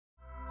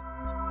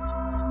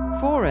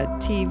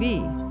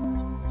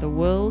FORA.tv. The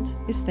world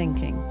is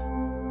thinking.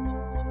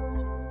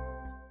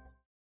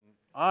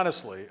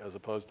 Honestly, as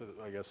opposed to,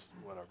 I guess,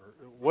 whatever,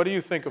 what do you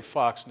think of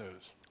Fox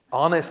News?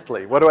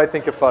 Honestly, what do I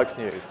think of Fox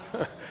News?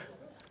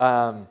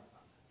 What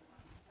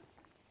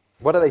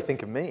do they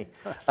think of me?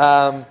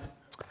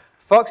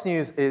 Fox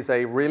News is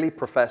a really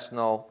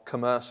professional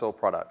commercial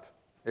product.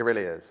 It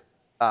really is.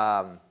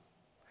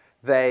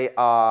 They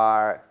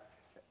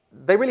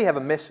really have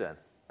a mission.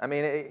 I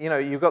mean, you know,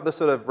 you've got the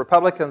sort of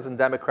Republicans and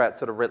Democrats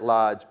sort of writ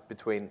large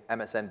between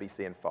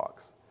MSNBC and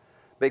Fox,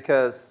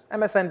 because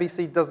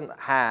MSNBC doesn't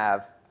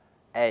have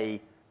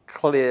a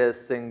clear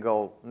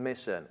single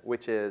mission,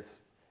 which is,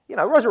 you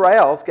know, Roger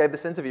Ailes gave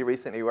this interview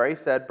recently where he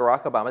said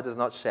Barack Obama does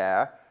not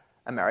share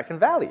American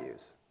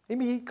values.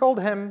 He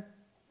called him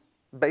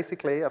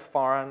basically a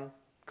foreign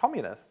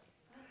communist.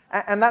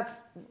 And that's,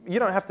 you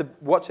don't have to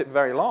watch it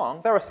very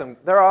long. There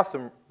are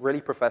some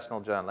really professional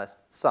journalists,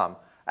 some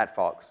at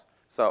Fox.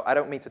 So I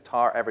don't mean to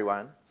tar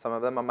everyone. Some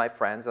of them are my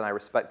friends, and I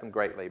respect them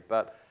greatly.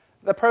 But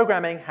the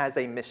programming has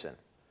a mission.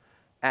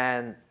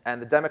 And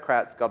the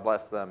Democrats, God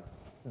bless them,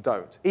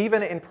 don't,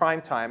 even in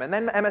prime time. And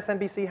then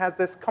MSNBC has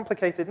this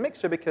complicated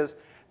mixture because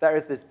there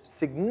is this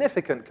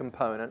significant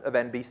component of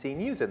NBC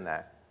News in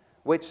there,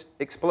 which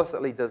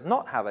explicitly does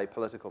not have a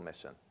political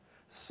mission.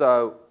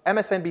 So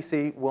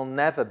MSNBC will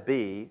never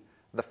be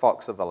the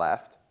Fox of the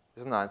left.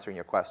 This is not answering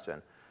your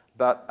question.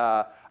 But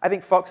I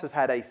think Fox has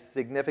had a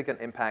significant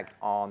impact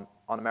on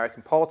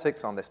American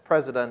politics, on this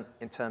president,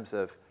 in terms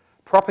of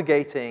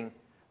propagating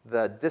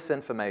the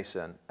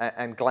disinformation.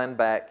 And Glenn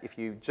Beck, if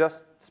you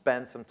just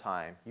spend some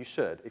time, you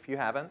should. If you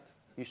haven't,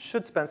 you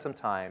should spend some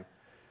time.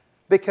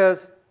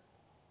 Because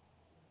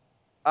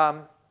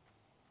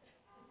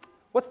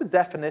what's the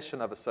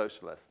definition of a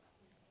socialist?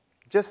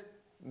 Just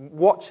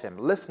watch him,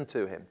 listen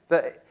to him.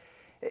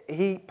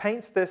 He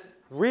paints this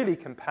really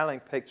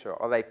compelling picture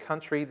of a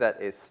country that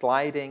is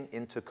sliding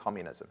into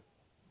communism.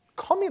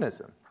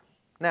 Communism.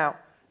 Now,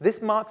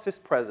 this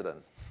Marxist president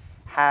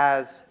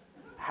has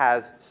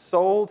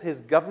sold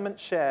his government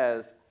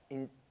shares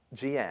in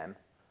GM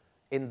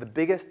in the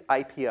biggest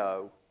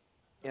IPO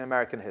in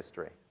American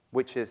history,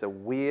 which is a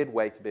weird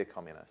way to be a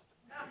communist.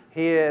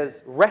 He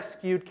has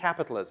rescued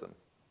capitalism.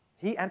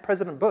 He and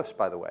President Bush,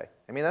 by the way.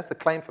 I mean, that's the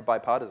claim for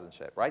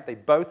bipartisanship, right? They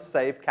both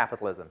saved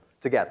capitalism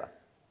together,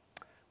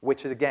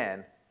 which is,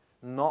 again,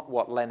 not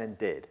what Lenin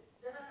did.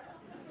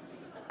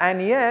 And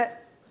yet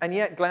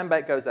Glenn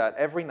Beck goes out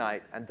every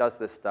night and does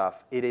this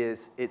stuff.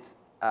 It's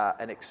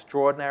an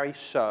extraordinary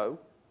show.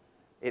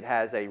 It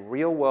has a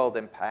real-world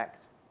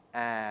impact,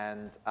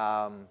 and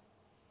I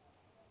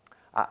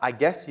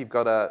guess you've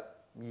got to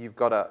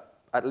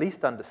at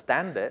least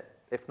understand it,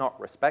 if not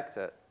respect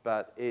it.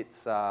 But it's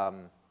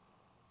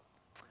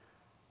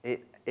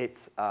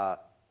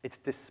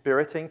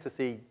dispiriting to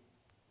see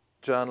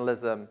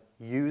journalism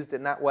used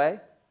in that way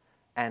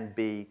and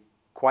be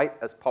quite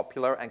as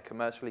popular and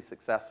commercially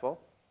successful.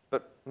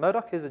 But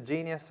Murdoch is a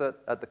genius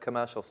at the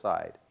commercial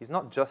side. He's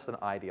not just an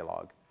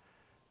ideologue.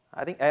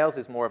 I think Ailes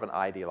is more of an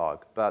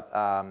ideologue, but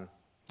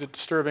Is it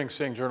disturbing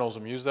seeing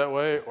journalism used that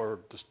way,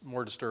 or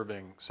more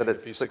disturbing seeing that it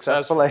it's be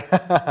successfully.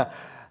 successful?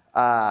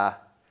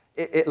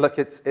 Look,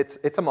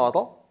 it's a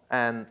model,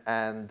 and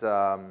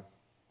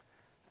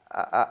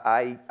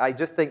I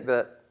just think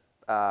that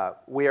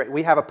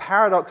we have a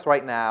paradox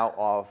right now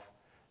of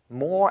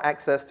more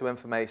access to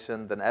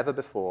information than ever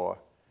before,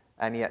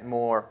 and yet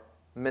more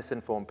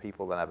misinformed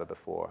people than ever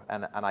before,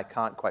 and I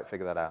can't quite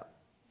figure that out.